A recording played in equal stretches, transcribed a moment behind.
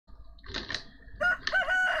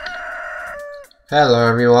Hello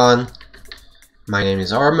everyone, my name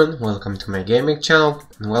is Armin, welcome to my gaming channel,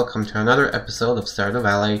 and welcome to another episode of Stardew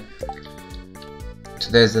Valley.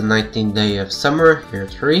 Today is the 19th day of summer, year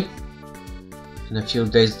 3. In a few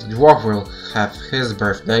days the dwarf will have his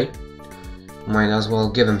birthday. Might as well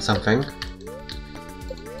give him something.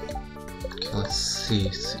 Okay, let's see,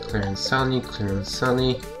 it's clear and sunny, clear and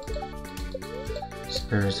sunny.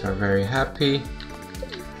 Spirits are very happy.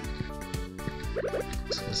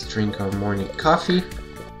 So let's drink our morning coffee.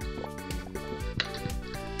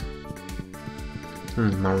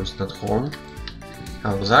 Maru's not home.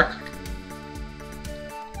 Hello, Zach.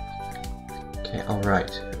 Okay,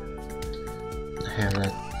 alright. I have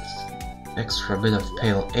that extra bit of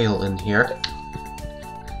pale ale in here.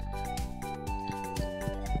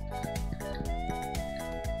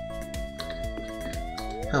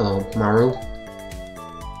 Hello, Maru.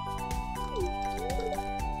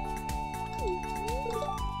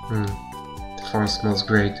 The farm smells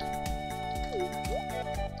great.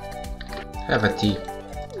 Have a tea.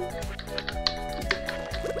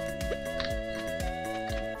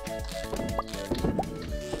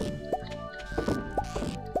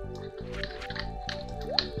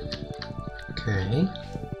 Okay.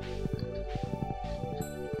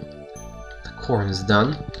 The corn is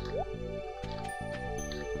done.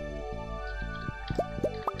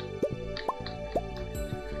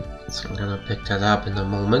 So I'm gonna pick that up in a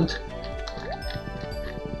moment.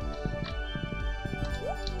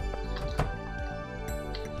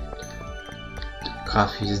 The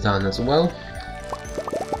coffee is done as well.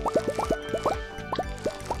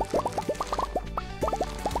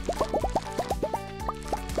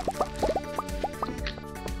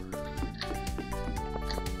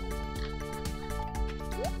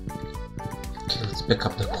 Okay, let's pick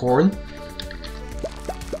up the corn.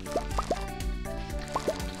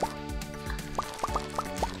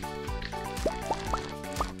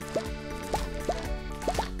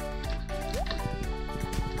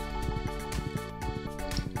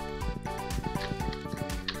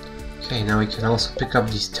 Okay, now we can also pick up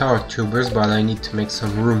these tower tubers, but I need to make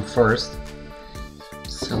some room first.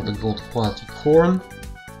 Sell the gold quality corn.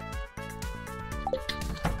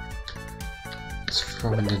 Let's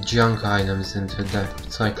throw in the junk items into the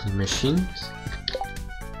recycling machines.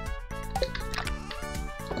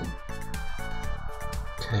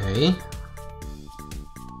 Okay.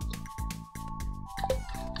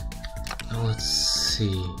 Now let's see.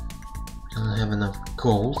 We don't have enough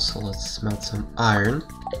gold, so let's smelt some iron.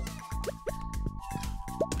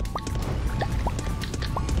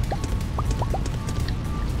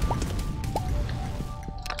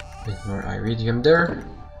 Bit more iridium there.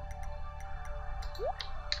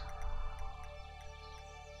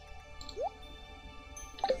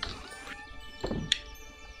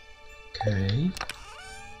 Okay.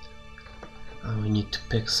 Now we need to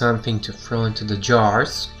pick something to throw into the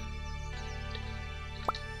jars.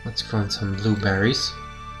 Let's throw in some blueberries.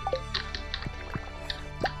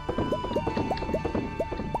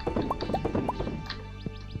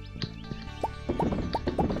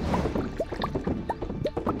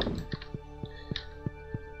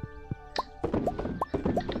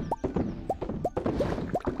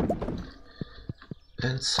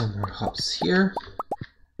 And some more hops here.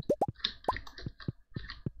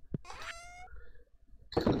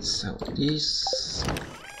 Let's sell these.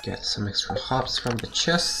 Get some extra hops from the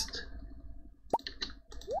chest.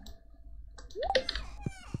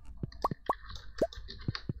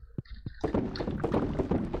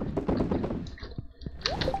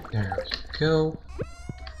 There we go.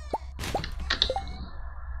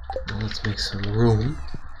 Now let's make some room.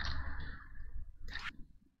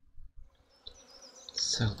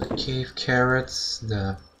 Sell the cave carrots,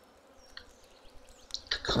 the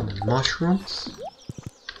common mushrooms.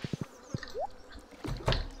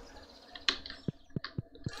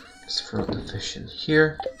 Let's throw the fish in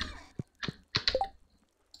here.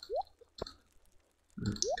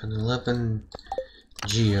 Got 11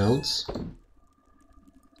 geodes.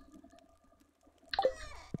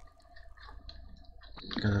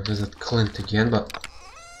 Gonna visit Clint again, but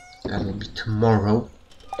that'll be tomorrow,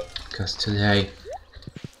 because today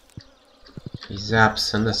he's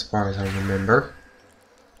absent as far as I remember.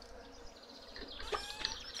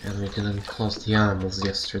 And we didn't close the animals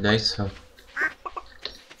yesterday, so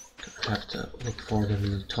have to look for them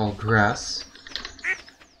in the tall grass.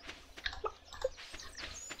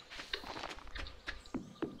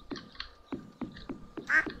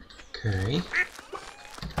 Okay.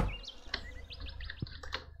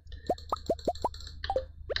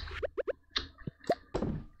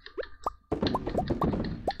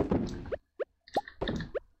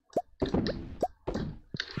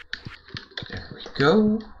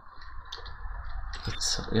 go.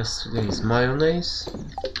 It's yesterday's mayonnaise.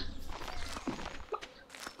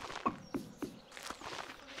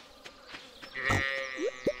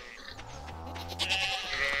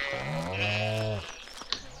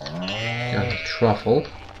 Got a truffle.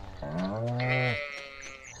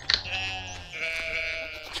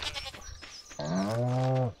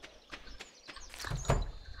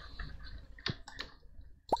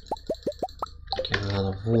 Get a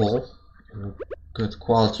lot of wool. And good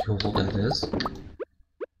quality wool it is.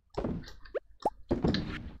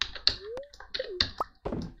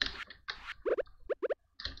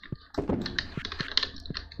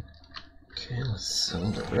 Okay, let's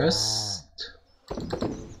sell the rest.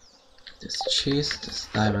 This cheese, this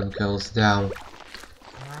diamond goes down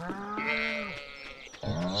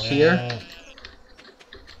here.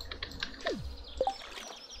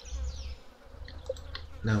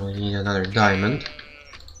 Now we need another diamond.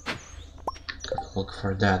 Gotta look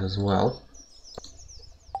for that as well.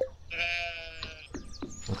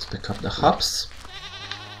 Let's pick up the hops.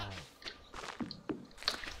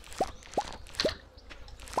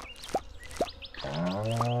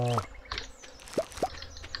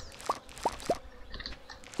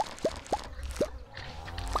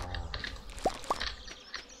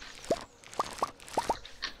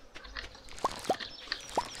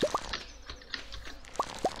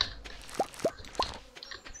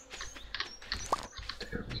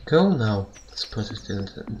 Go now. Let's put it in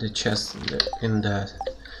the chest in the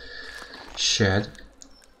shed.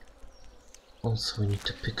 Also, we need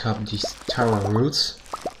to pick up these taro roots.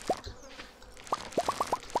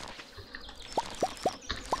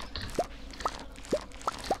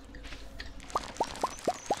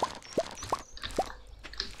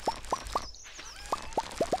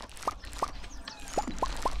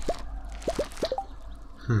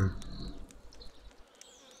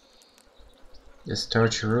 The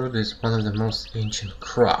starch root is one of the most ancient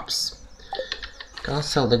crops. Gonna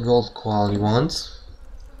sell the gold quality ones.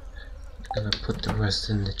 Gonna put the rest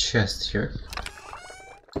in the chest here.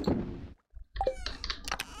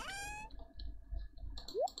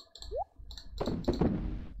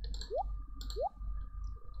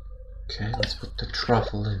 Okay, let's put the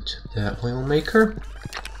truffle into the oil maker.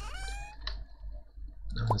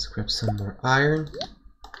 Now let's grab some more iron.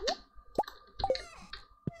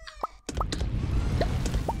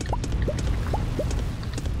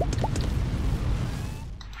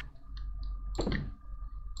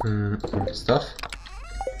 More stuff.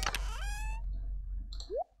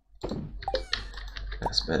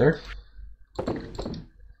 That's better.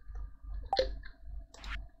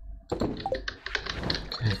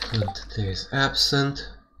 Okay, Clint is absent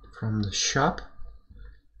from the shop.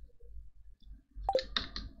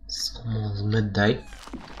 It's almost midday.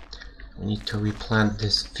 We need to replant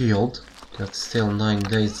this field. Got still 9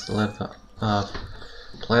 days left of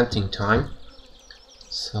planting time.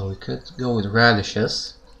 So we could go with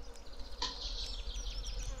radishes.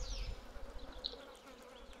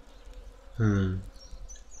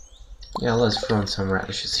 Yeah, let's throw in some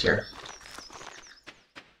radishes here.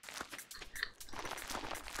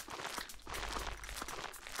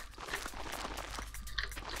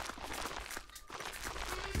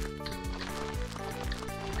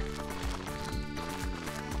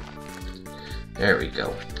 There we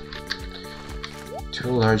go. 2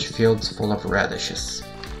 large fields full of radishes.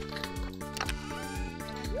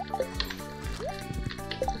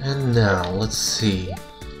 And now, let's see.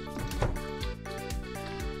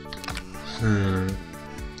 I'm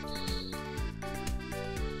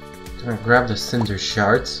gonna grab the cinder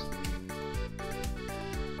shards.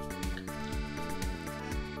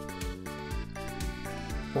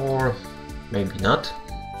 Or maybe not.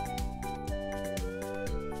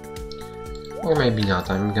 Or maybe not.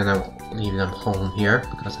 I'm gonna leave them home here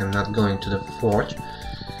because I'm not going to the forge.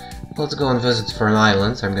 Let's go and visit Fern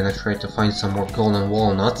Islands. I'm gonna try to find some more golden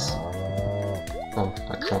walnuts. Oh,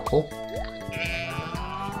 a truffle.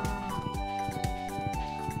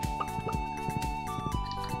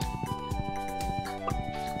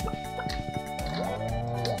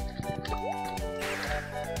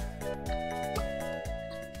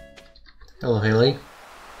 Hello, Haley.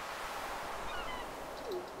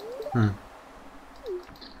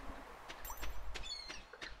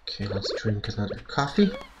 Okay, let's drink another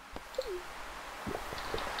coffee.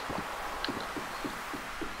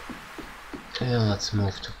 And let's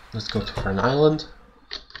go to Fern Island.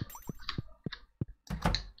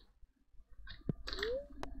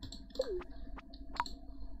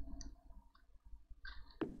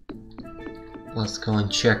 Let's go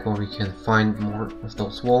and check where we can find more of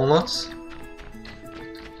those walnuts.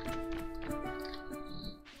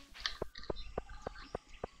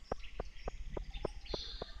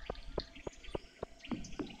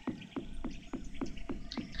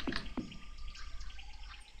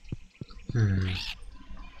 Hmm.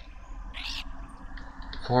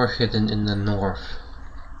 4 hidden in the north.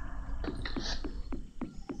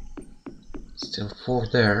 Still 4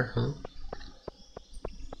 there, huh?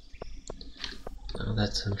 Oh,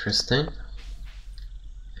 that's interesting. I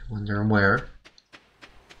wonder where.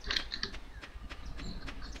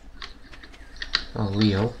 Oh,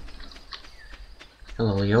 Leo.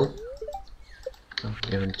 Hello, Leo. Oh,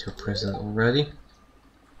 given to prison already.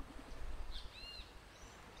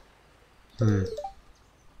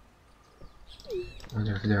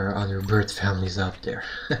 Wonder if there are other bird families out there.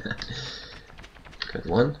 Good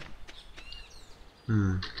one.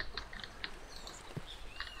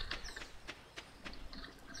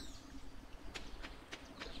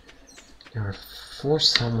 There are 4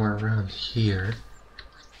 somewhere around here.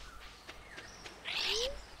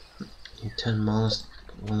 Need 10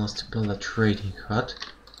 walnuts to build a trading hut.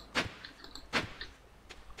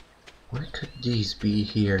 Why could these be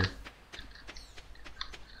here?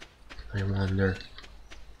 I wonder.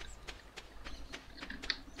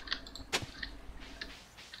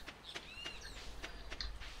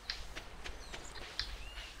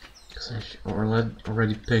 Because I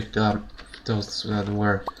already picked up those that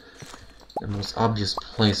were the most obvious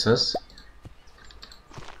places.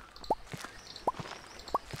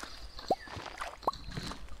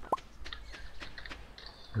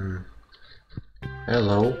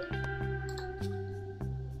 Hello.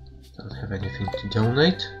 Don't have anything to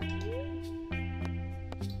donate.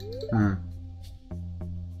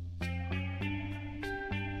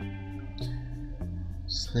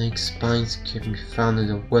 Snake spines can be found in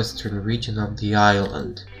the western region of the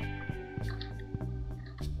island.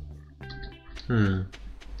 Gonna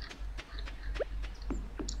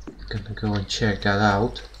go and check that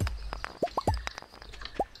out.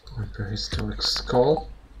 One prehistoric skull.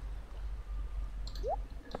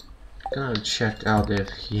 Gonna check out if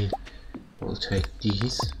he will take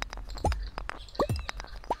these.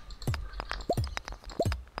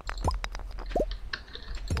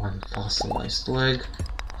 One fossilized leg.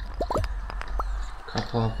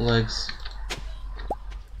 Couple of legs.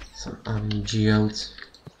 Some geodes.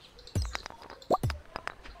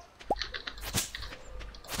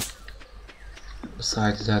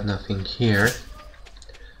 Besides that, nothing here.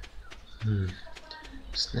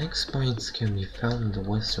 Snake spines can be found in the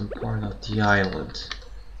western part of the island.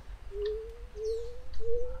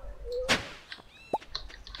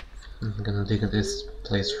 I'm gonna dig this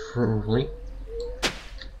place thoroughly.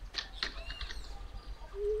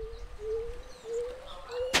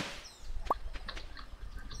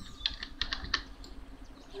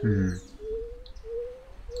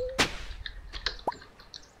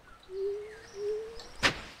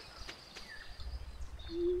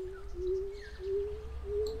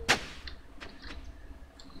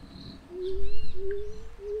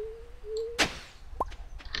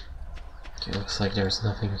 Okay, looks like there's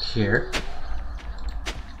nothing here.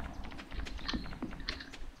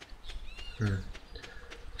 There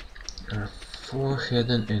are 4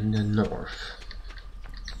 hidden in the north.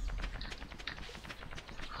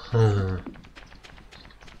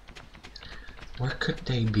 Where could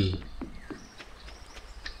they be?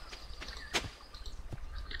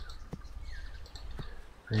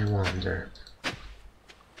 I wonder.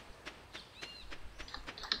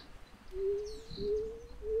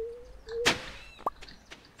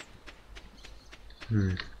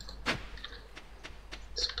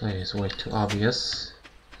 This play is way too obvious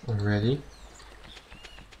already.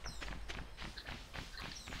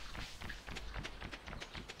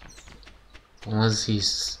 Unless he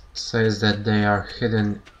says that they are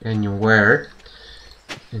hidden anywhere,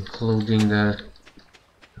 including the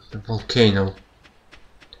volcano.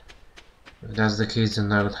 If that's the case,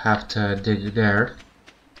 then I would have to dig there.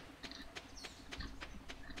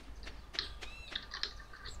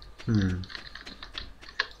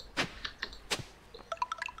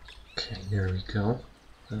 Okay, there we go.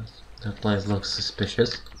 That place looks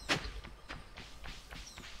suspicious.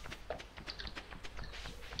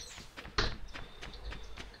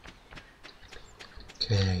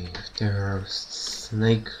 Okay, if there are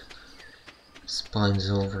snake spines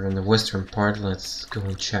over in the western part, let's go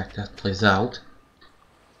and check that place out.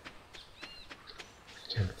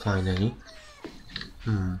 I can't find any.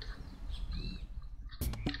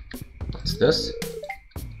 What's this?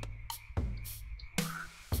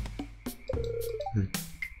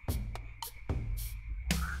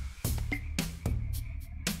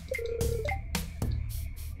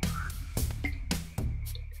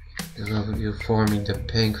 You forming the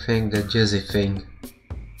pink thing, the juicy thing.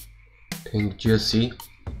 Pink juicy.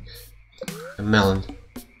 A melon.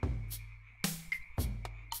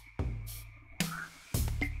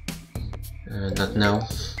 but no.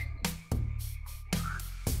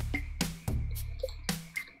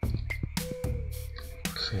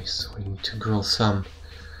 Okay, so we need to grow some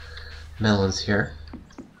melons here.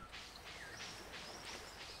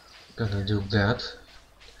 Gonna do that.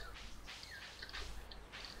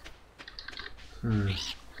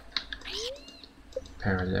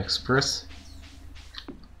 Parrot Express.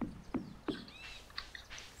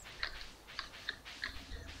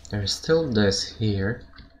 There's still this here.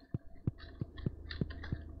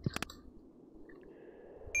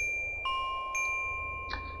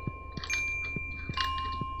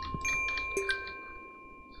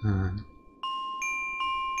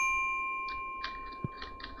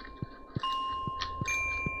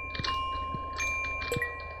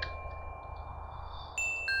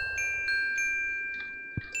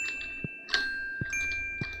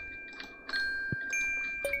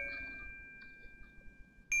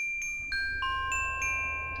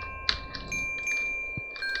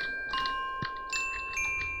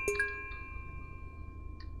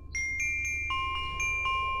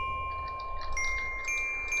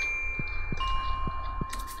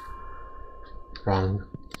 Wrong.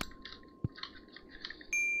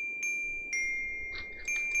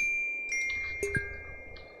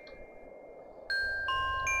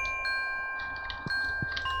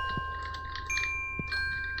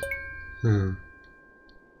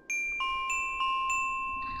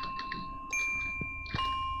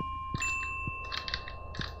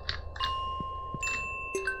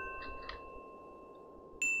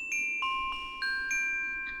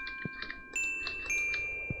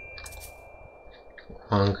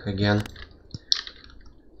 Wrong again.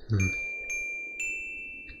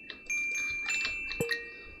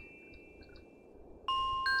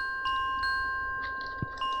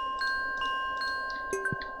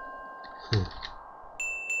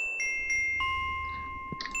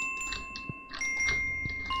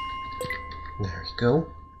 There we go.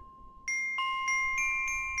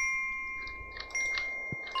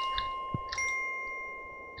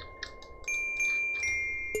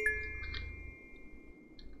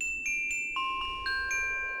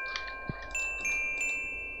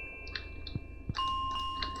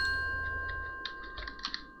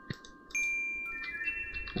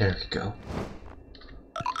 There we go.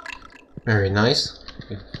 Very nice.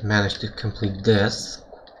 We've managed to complete this.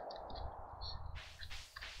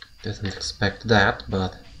 Didn't expect that,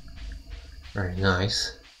 but very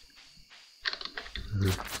nice.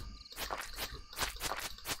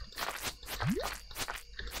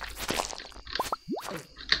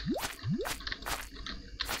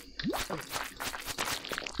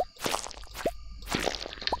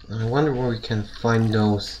 I wonder where we can find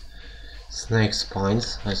those snake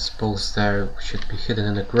spines. I suppose they should be hidden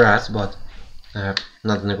in the grass, but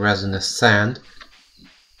not in the grass, in the sand.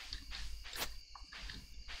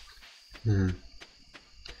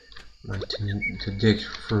 Might need to dig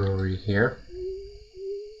through here.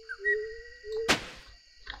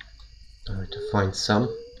 To find some.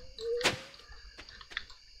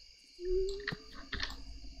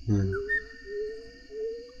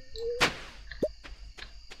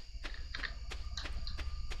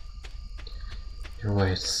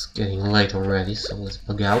 Anyway, it's getting late already, so let's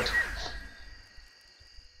bug out.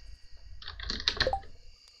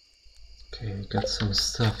 Okay, we got some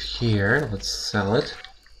stuff here, let's sell it.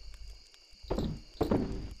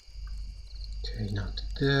 Okay, not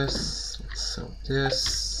this, let's sell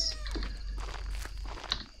this.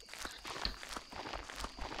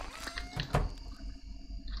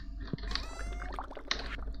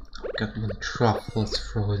 Got one truffle,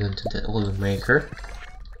 let's throw it into the oil maker.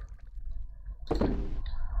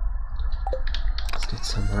 Let's get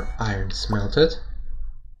some more iron smelted.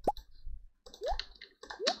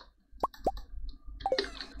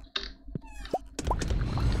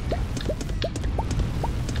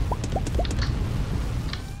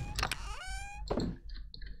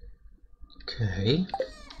 Okay.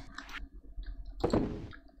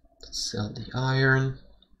 Let's sell the iron.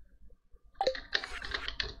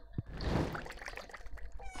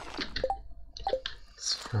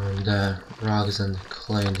 Let's throw the rocks and the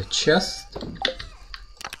clay in the chest.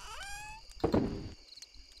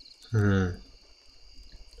 I'm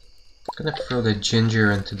gonna throw the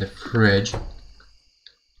ginger into the fridge.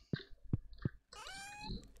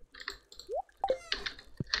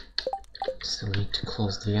 Still need to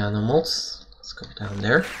close the animals. Let's go down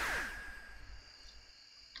there.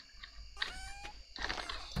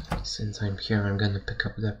 Since I'm here, I'm gonna pick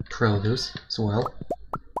up the produce as well.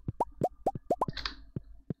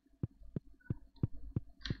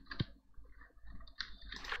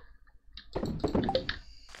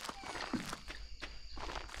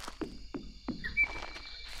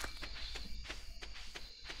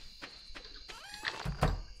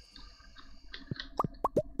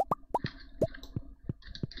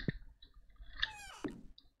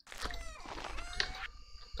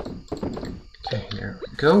 There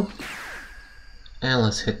we go. And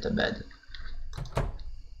let's hit the bed.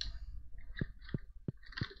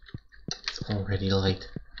 It's already late.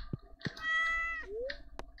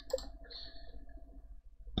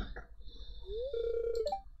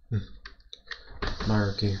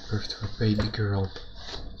 Mara gave birth to a baby girl.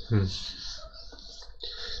 Let's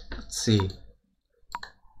see.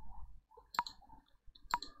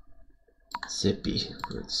 Zippy,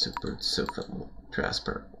 Good Super, Super,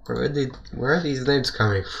 Trasper. Where are these names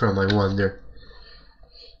coming from, I wonder?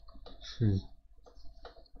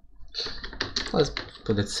 Let's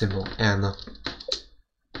put it simple, Anna.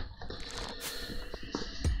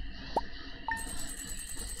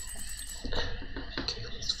 Okay,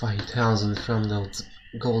 let's 5,000 from those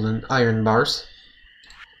golden iron bars.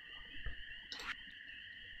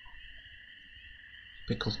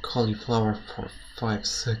 Pickled cauliflower for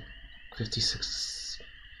 56,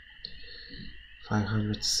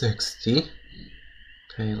 560.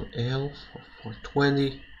 Pale ale for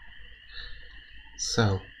 420.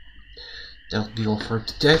 So that'll be all for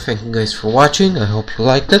today. Thank you guys for watching. I hope you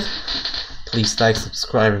liked it. Please like,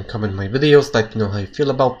 subscribe, and comment my videos. Let me know how you feel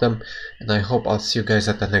about them. And I hope I'll see you guys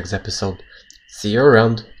at the next episode. See you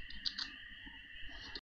around.